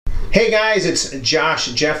Hey guys, it's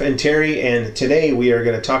Josh, Jeff, and Terry, and today we are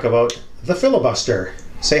going to talk about the filibuster.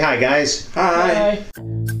 Say hi, guys. Hi.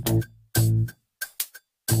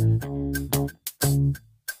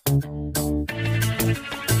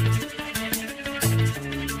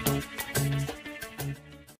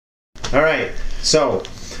 All right, so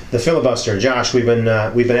the filibuster. Josh, we've been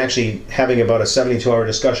actually having about a 72-hour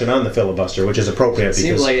discussion on the filibuster, which is appropriate because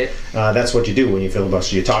Seems like it. That's what you do when you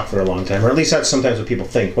filibuster. You talk for a long time, or at least that's sometimes what people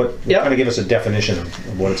think. Yep. Kind of give us a definition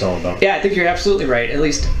of what it's all about. Yeah, I think you're absolutely right. At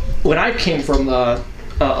least when I came from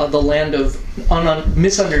the land of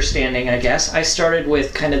misunderstanding, I guess, I started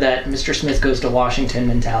with kind of that Mr. Smith goes to Washington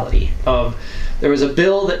mentality of there was a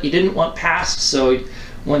bill that you didn't want passed, so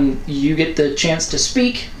when you get the chance to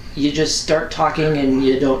speak, you just start talking and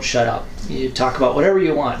you don't shut up. You talk about whatever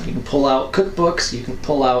you want. You can pull out cookbooks, you can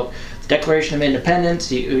pull out the Declaration of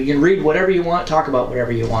Independence, you can read whatever you want, talk about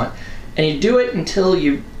whatever you want, and you do it until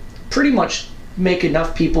you pretty much make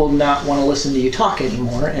enough people not want to listen to you talk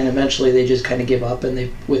anymore, and eventually they just kind of give up and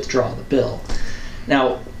they withdraw the bill.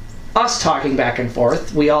 Now, us talking back and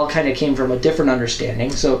forth, we all kind of came from a different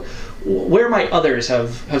understanding, so where might others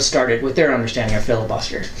have started with their understanding of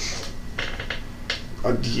filibuster?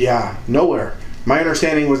 Nowhere. My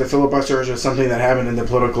understanding was that filibuster is just something that happened in the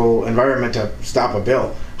political environment to stop a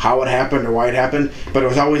bill. How it happened or why it happened, but it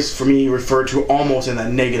was always, for me, referred to almost in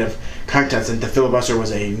that negative context, and the filibuster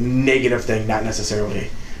was a negative thing, not necessarily a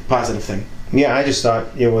positive thing. Yeah, I just thought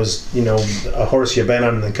it was, a horse you bet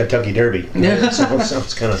on in the Kentucky Derby. Yeah. So it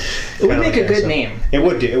sounds kind of. It would make a good name. It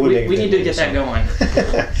would do. It would. We need to get that going.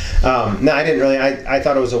 No, I didn't really. I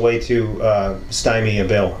thought it was a way to stymie a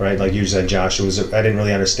bill, right? Like you said, Josh. I didn't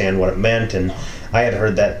really understand what it meant, and I had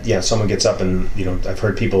heard that someone gets up and I've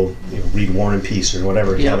heard people read War and Peace or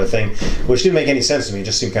whatever kind of a thing, which didn't make any sense to me. It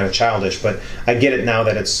just seemed kind of childish. But I get it now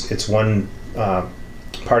that it's one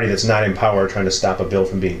party that's not in power trying to stop a bill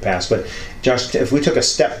from being passed. But Josh, if we took a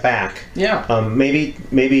step back, maybe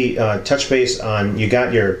touch base on you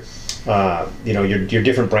got your your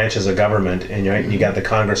different branches of government, and you got the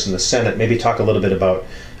Congress and the Senate. Maybe talk a little bit about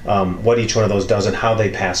what each one of those does and how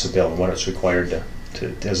they pass a bill and what it's required to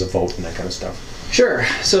as a vote and that kind of stuff. Sure.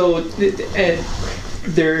 So,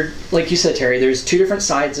 there, like you said, Terry, there's two different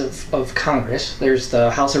sides of Congress. There's the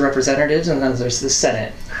House of Representatives, and then there's the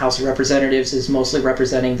Senate. House of Representatives is mostly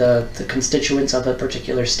representing the constituents of a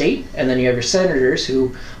particular state, and then you have your senators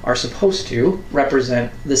who are supposed to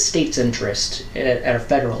represent the state's interest at a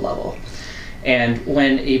federal level. And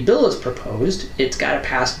when a bill is proposed, it's got to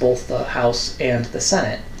pass both the House and the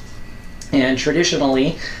Senate. And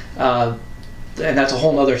traditionally, and that's a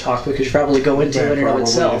whole other talk we could probably go into in and of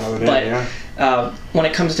itself. But when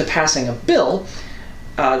it comes to passing a bill,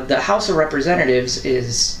 the House of Representatives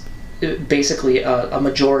is basically a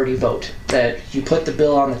majority vote. That you put the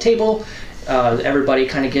bill on the table, everybody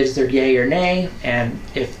kind of gives their yay or nay, and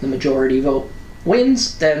if the majority vote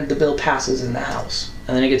wins, then the bill passes in the House,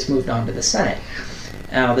 and then it gets moved on to the Senate.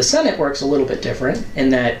 Now, the Senate works a little bit different in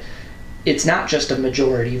that it's not just a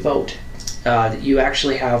majority vote. You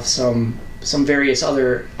actually have some various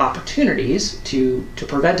other opportunities to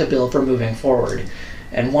prevent a bill from moving forward,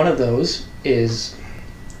 and one of those is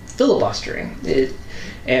filibustering.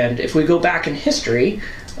 And if we go back in history,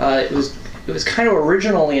 it was kind of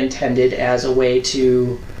originally intended as a way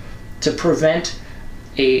to prevent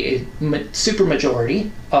a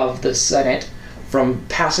supermajority of the Senate from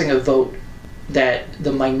passing a vote that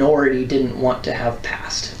the minority didn't want to have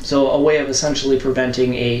passed. So a way of essentially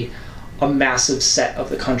preventing a massive set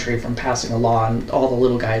of the country from passing a law, and all the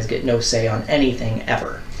little guys get no say on anything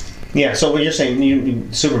ever. Yeah, so when you're saying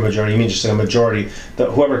supermajority, you mean just a majority,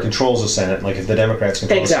 whoever controls the Senate, like if the Democrats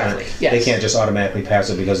control the Senate, yes. They can't just automatically pass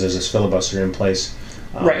it because there's this filibuster in place.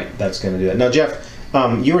 Right. That's going to do that. Now, Jeff,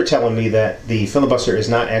 you were telling me that the filibuster is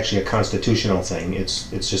not actually a constitutional thing. It's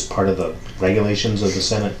just part of the regulations of the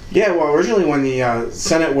Senate. Yeah, well, originally when the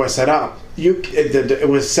Senate was set up, it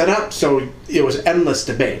was set up so it was endless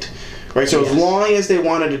debate. Right, so as long as they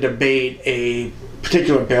wanted to debate a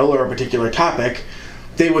particular bill or a particular topic,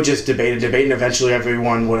 they would just debate, and eventually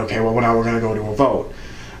everyone would, now we're going to go to a vote.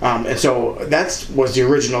 And so that was the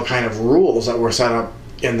original kind of rules that were set up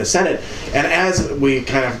in the Senate. And as we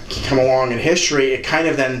kind of come along in history, it kind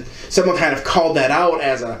of then, someone kind of called that out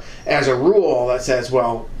as a rule that says,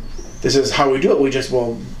 well, this is how we do it. We just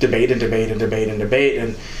will debate and debate and debate and debate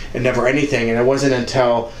and never anything. And it wasn't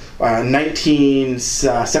until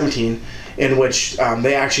 1917 in which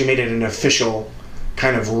they actually made it an official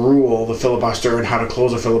kind of rule, the filibuster, and how to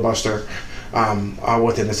close a filibuster,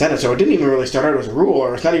 within the Senate. So it didn't even really start out as a rule,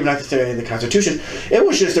 or it's not even necessarily in the Constitution. It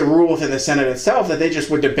was just a rule within the Senate itself that they just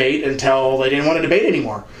would debate until they didn't want to debate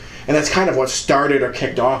anymore. And that's kind of what started or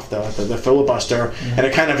kicked off the filibuster, and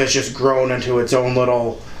it kind of has just grown into its own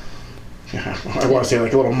little, I want to say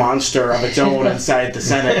like a little monster of its own inside the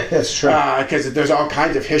Senate. That's true. Because there's all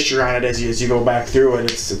kinds of history on it as you go back through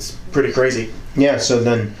it. It's pretty crazy. Yeah, so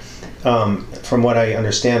then from what I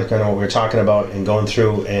understand, kind of what we were talking about and going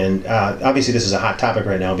through, and obviously this is a hot topic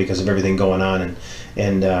right now because of everything going on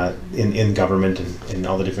and in government and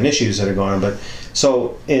all the different issues that are going on. But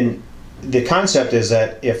so the concept is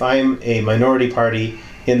that if I'm a minority party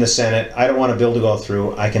in the Senate, I don't want a bill to go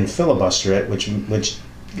through, I can filibuster it, which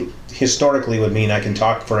historically would mean I can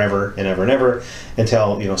talk forever and ever and ever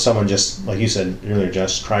until someone just, like you said earlier,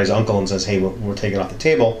 just cries uncle and says, hey, we're taking it off the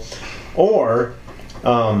table. Or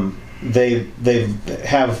they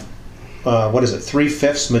have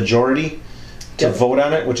 3/5 majority to vote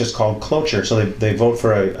on it, which is called cloture. So they vote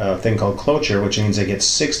for a thing called cloture, which means they get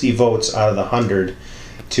 60 votes out of the 100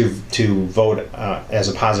 to vote as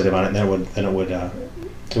a positive on it, and then it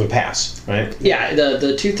would pass, right? Yeah,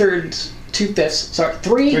 the 3/5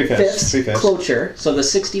 cloture. So the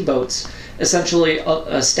 60 votes essentially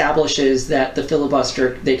establishes that the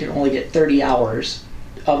filibuster, they can only get 30 hours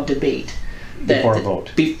of debate before a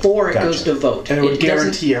vote. Before it goes to vote. And it would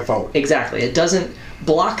guarantee a vote. Exactly. It doesn't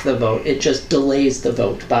block the vote, it just delays the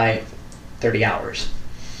vote by 30 hours.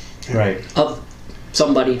 Right. Of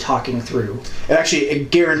somebody talking through.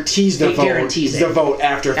 It guarantees the vote. Guarantees the vote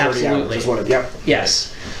after 30 Absolutely. hours is what it, yep.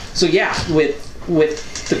 Yes. So yeah,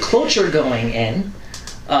 with the cloture going in,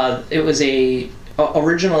 it was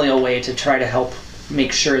originally a way to try to help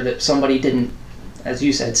make sure that somebody didn't, as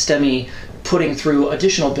you said, STEMI putting through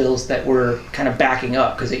additional bills that were kind of backing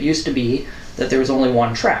up, because it used to be that there was only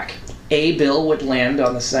one track. A bill would land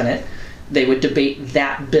on the Senate, they would debate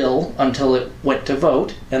that bill until it went to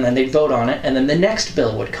vote, and then they'd vote on it, and then the next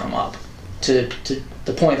bill would come up. To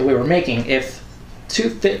the point that we were making, if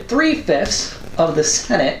 3/5 of the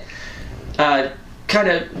Senate kind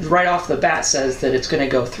of right off the bat says that it's going to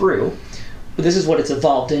go through, this is what it's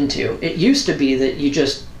evolved into. It used to be that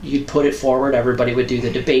you'd put it forward, everybody would do the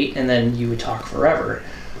debate, and then you would talk forever.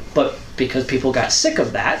 But because people got sick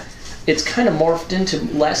of that, it's kind of morphed into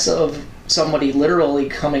less of somebody literally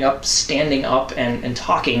coming up, standing up, and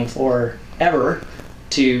talking forever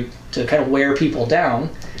to kind of wear people down.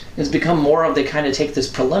 It's become more of, they kind of take this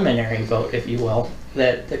preliminary vote, if you will,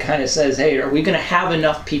 that kind of says, hey, are we going to have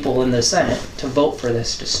enough people in the Senate to vote for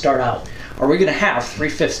this to start out? Are we going to have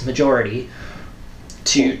 3/5 majority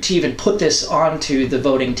to even put this onto the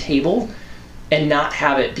voting table and not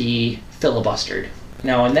have it be filibustered?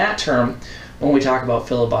 Now, in that term, when we talk about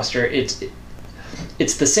filibuster,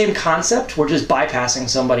 it's the same concept. We're just bypassing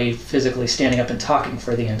somebody physically standing up and talking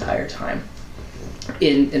for the entire time.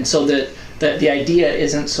 And so the idea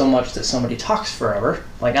isn't so much that somebody talks forever,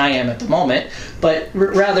 like I am at the moment, but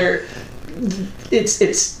rather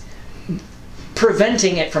it's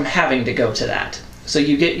preventing it from having to go to that. So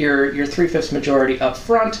you get your 3/5 majority up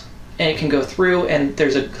front, and it can go through, and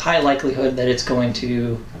there's a high likelihood that it's going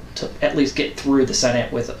to at least get through the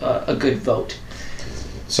Senate with a good vote.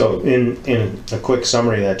 So in a quick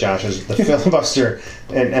summary of that, Josh, is the filibuster,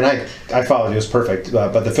 and I followed, it was perfect,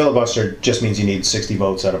 but the filibuster just means you need 60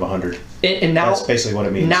 votes out of 100. And now, that's basically what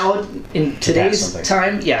it means. Now, in today's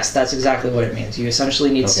time, yes, that's exactly what it means. You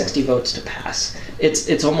essentially need 60 votes to pass.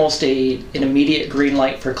 It's almost an immediate green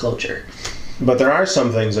light for cloture. But there are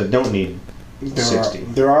some things that don't need 60.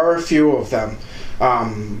 There are a few of them.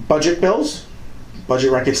 Budget bills,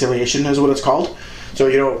 budget reconciliation is what it's called.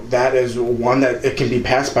 So, that is one that it can be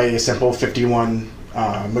passed by a simple 51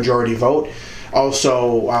 majority vote.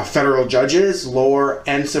 Also, federal judges, lower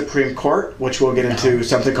and Supreme Court, which we'll get into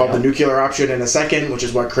something called the nuclear option in a second, which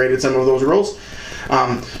is what created some of those rules.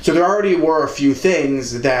 So there already were a few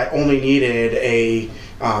things that only needed a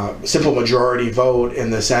simple majority vote in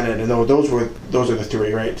the Senate, and those are the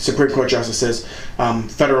three, right? Supreme Court justices,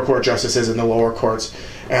 federal court justices in the lower courts,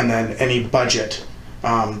 and then any budget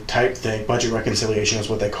type thing. Budget reconciliation is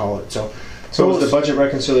what they call it. So was the budget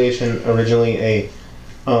reconciliation originally a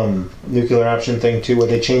nuclear option thing too? Would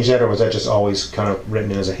they change that, or was that just always kind of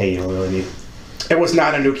written in as a, hey, you don't really need? It was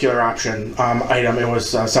not a nuclear option item. It was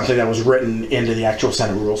something that was written into the actual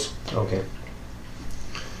Senate rules. Okay.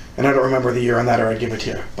 And I don't remember the year on that, or I'd give it to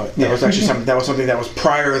you. But that was actually something that was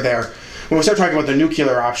prior there. When we start talking about the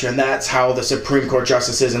nuclear option, that's how the Supreme Court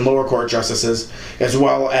justices and lower court justices, as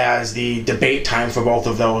well as the debate time for both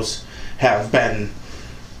of those, have been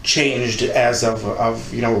changed as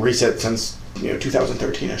of recent, since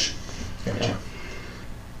 2013-ish. Gotcha.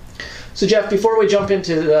 So Jeff, before we jump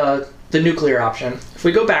into the nuclear option, if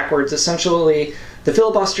we go backwards, essentially the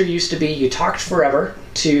filibuster used to be you talked forever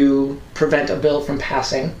to prevent a bill from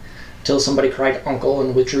passing until somebody cried uncle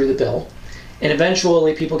and withdrew the bill. And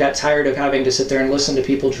eventually people got tired of having to sit there and listen to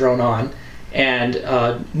people drone on, and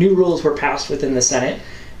new rules were passed within the Senate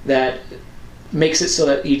that makes it so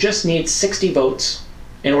that you just need 60 votes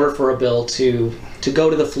in order for a bill to go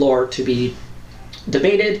to the floor to be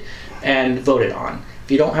debated and voted on.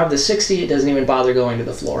 If you don't have the 60, it doesn't even bother going to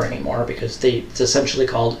the floor anymore because it's essentially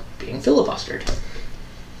called being filibustered.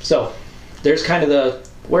 So there's kind of the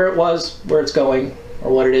where it was, where it's going,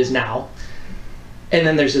 or what it is now. And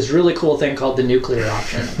then there's this really cool thing called the nuclear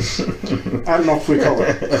option. I don't know if we call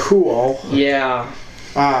it cool. Yeah.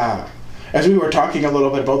 As we were talking a little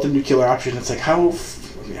bit about the nuclear option, it's like how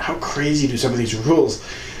crazy do some of these rules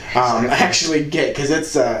actually get? Because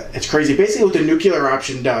it's crazy. Basically, what the nuclear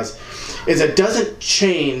option does is it doesn't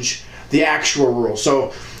change the actual rule.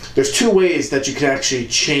 So there's two ways that you can actually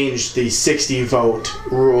change the 60 vote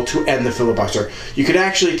rule to end the filibuster. You could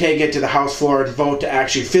actually take it to the House floor and vote to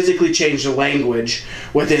actually physically change the language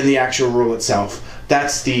within the actual rule itself.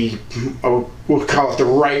 That's we'll call it the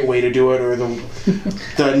right way to do it, or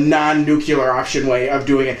the non-nuclear option way of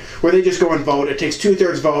doing it, where they just go and vote. It takes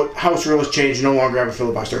 2/3 vote, House rule is changed, no longer have a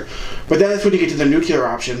filibuster. But then that's when you get to the nuclear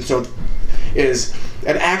option. So it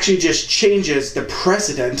actually just changes the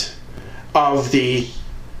precedent of the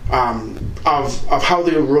of how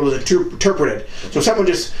the rule is interpreted. So if someone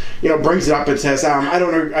just brings it up and says, I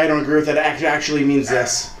don't agree with that. It actually means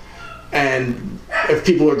this, and if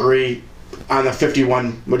people agree on the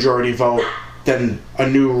 51 majority vote, then a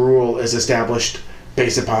new rule is established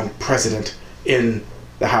based upon precedent in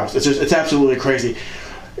the House. It's absolutely crazy.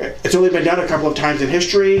 It's only been done a couple of times in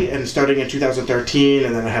history, and starting in 2013,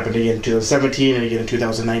 and then it happened again in 2017, and again in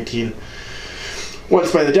 2019.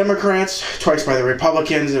 Once by the Democrats, twice by the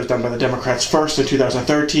Republicans. It was done by the Democrats first in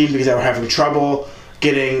 2013 because they were having trouble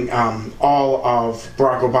getting all of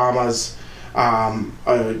Barack Obama's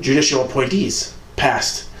judicial appointees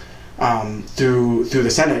passed through the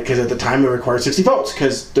Senate, because at the time it required 60 votes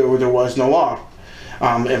because there was no law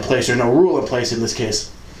in place, or no rule in place in this case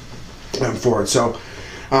for it. So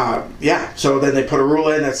so then they put a rule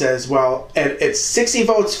in that says, well, it's 60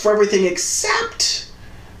 votes for everything except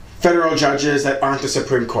federal judges that aren't the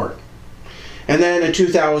Supreme Court. And then in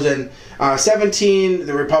 2017,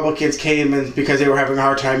 the Republicans came, and because they were having a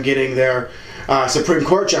hard time getting their Supreme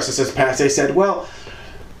Court justices passed, they said, well,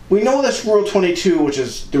 we know this Rule 22, which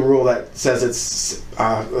is the rule that says it's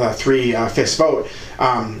a 3/5 vote.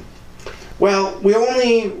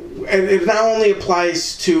 It now only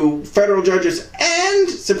applies to federal judges and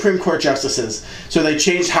Supreme Court justices. So they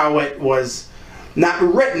changed how it was not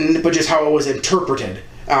written, but just how it was interpreted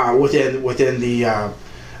within the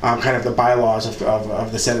kind of the bylaws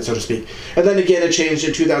of the Senate, so to speak. And then again, it changed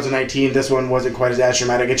in 2019. This one wasn't quite as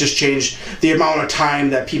dramatic. It just changed the amount of time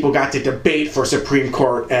that people got to debate for Supreme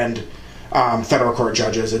Court and federal court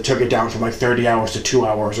judges. It took it down from like 30 hours to 2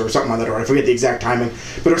 hours or something on that order. I forget the exact timing,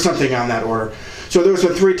 but it was something on that order. So there's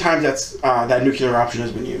been 3 times that nuclear option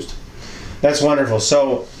has been used. That's wonderful.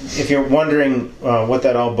 So if you're wondering what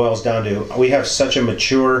that all boils down to, we have such a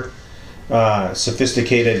mature,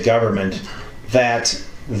 sophisticated government that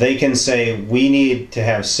they can say we need to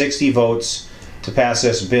have 60 votes to pass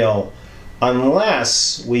this bill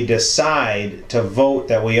unless we decide to vote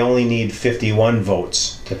that we only need 51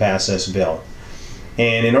 votes to pass this bill.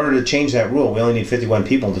 And in order to change that rule, we only need 51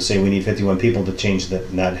 people to say we need 51 people to change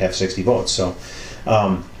that, not have 60 votes. So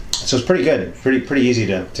so it's pretty good, pretty easy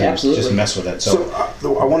to just mess with it. So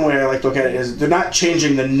one way I like to look at it is they're not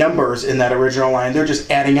changing the numbers in that original line, they're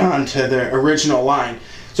just adding on to the original line.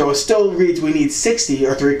 So it still reads we need 60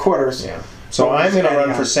 or 3/4. Yeah. So I'm going to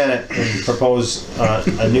run for Senate and propose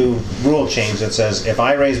a new rule change that says if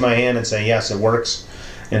I raise my hand and say yes, it works,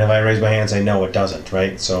 and if I raise my hand and say no, it doesn't,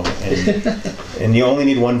 right? So and you only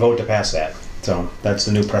need 1 vote to pass that. So that's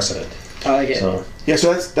the new precedent. I like it. So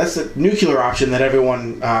that's the nuclear option that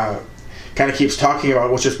everyone kind of keeps talking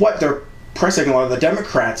about, which is what they're pressing a lot of the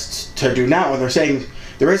Democrats to do now, and they're saying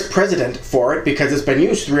there is precedent for it because it's been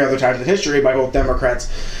used 3 other times in history by both Democrats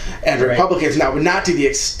and Republicans. Now, but not to the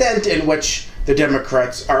extent in which the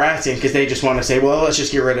Democrats are asking, because they just want to say, well, let's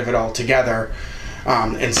just get rid of it altogether,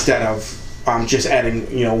 instead of just adding,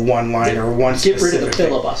 one line or one specific Get rid of the thing.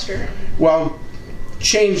 filibuster. Well,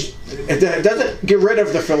 it doesn't get rid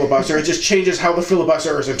of the filibuster, it just changes how the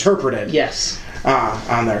filibuster is interpreted. Yes.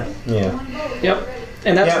 On there. Yeah. Yep.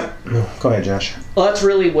 And that's Go ahead, Josh. well, that's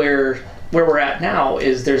really where we're at now.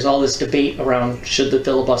 Is there's all this debate around should the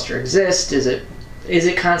filibuster exist? Is is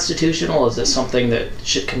it constitutional? Is it something that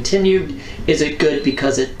should continue? Is it good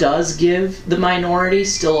because it does give the minority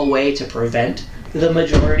still a way to prevent the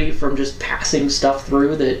majority from just passing stuff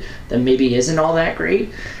through that maybe isn't all that great?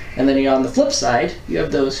 And then on the flip side, you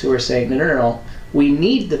have those who are saying, no, we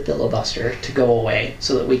need the filibuster to go away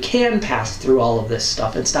so that we can pass through all of this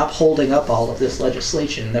stuff and stop holding up all of this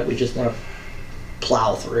legislation that we just want to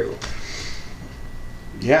plow through.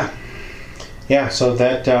 Yeah. Yeah, so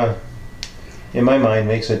that, in my mind,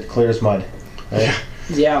 makes it clear as mud. Right?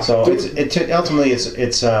 Yeah. So ultimately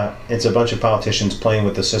it's a bunch of politicians playing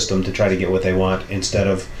with the system to try to get what they want instead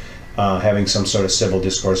of having some sort of civil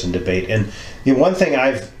discourse and debate. And the one thing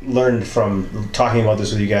I've learned from talking about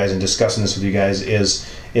this with you guys and discussing this with you guys is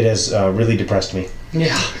it has really depressed me.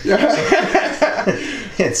 Yeah.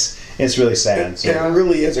 It's really sad. It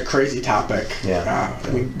really is a crazy topic. Yeah. I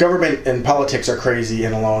mean, government and politics are crazy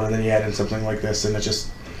and alone, and then you add in something like this, and it just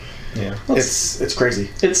it's crazy.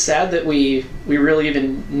 It's sad that we really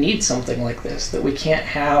even need something like this, that we can't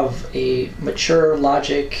have a mature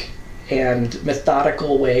logic and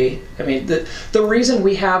methodical way. I mean, the reason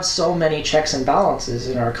we have so many checks and balances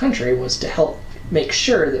in our country was to help make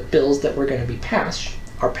sure that bills that were going to be passed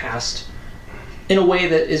are passed in a way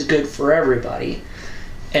that is good for everybody.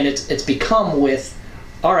 And it's become with,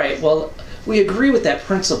 all right, well, we agree with that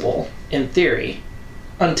principle in theory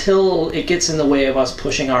until it gets in the way of us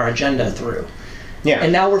pushing our agenda through. Yeah.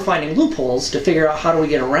 And now we're finding loopholes to figure out how do we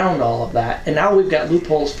get around all of that. And now we've got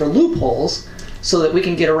loopholes for loopholes so that we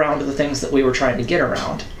can get around to the things that we were trying to get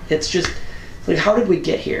around. It's just, like, how did we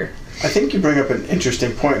get here? I think you bring up an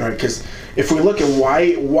interesting point, right? Because if we look at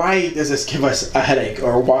why does this give us a headache,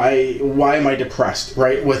 or why am I depressed,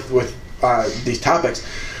 right, with these topics?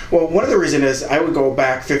 Well, one of the reasons is I would go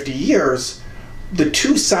back 50 years. The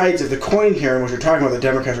two sides of the coin here, and what you're talking about, the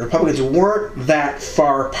Democrats and Republicans, weren't that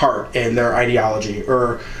far apart in their ideology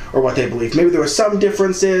or what they believed. Maybe there were some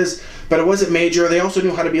differences, but it wasn't major. They also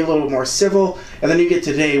knew how to be a little bit more civil. And then you get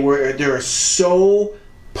today where there are so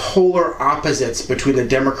polar opposites between the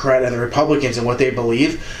Democrat and the Republicans and what they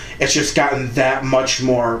believe. It's just gotten that much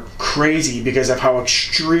more crazy because of how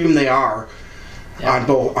extreme they are on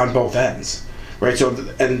both ends, right?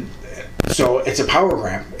 So it's a power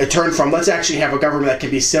grab. It turned from let's actually have a government that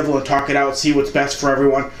can be civil and talk it out, see what's best for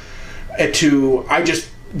everyone, to I just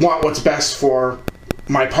want what's best for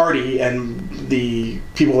my party and the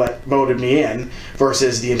people that voted me in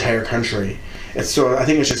versus the entire country. So I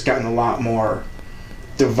think it's just gotten a lot more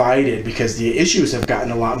divided because the issues have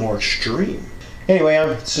gotten a lot more extreme. Anyway,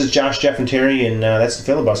 this is Josh, Jeff, and Terry, and that's the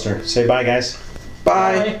Filibuster. Say bye, guys.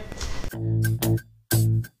 Bye. Bye.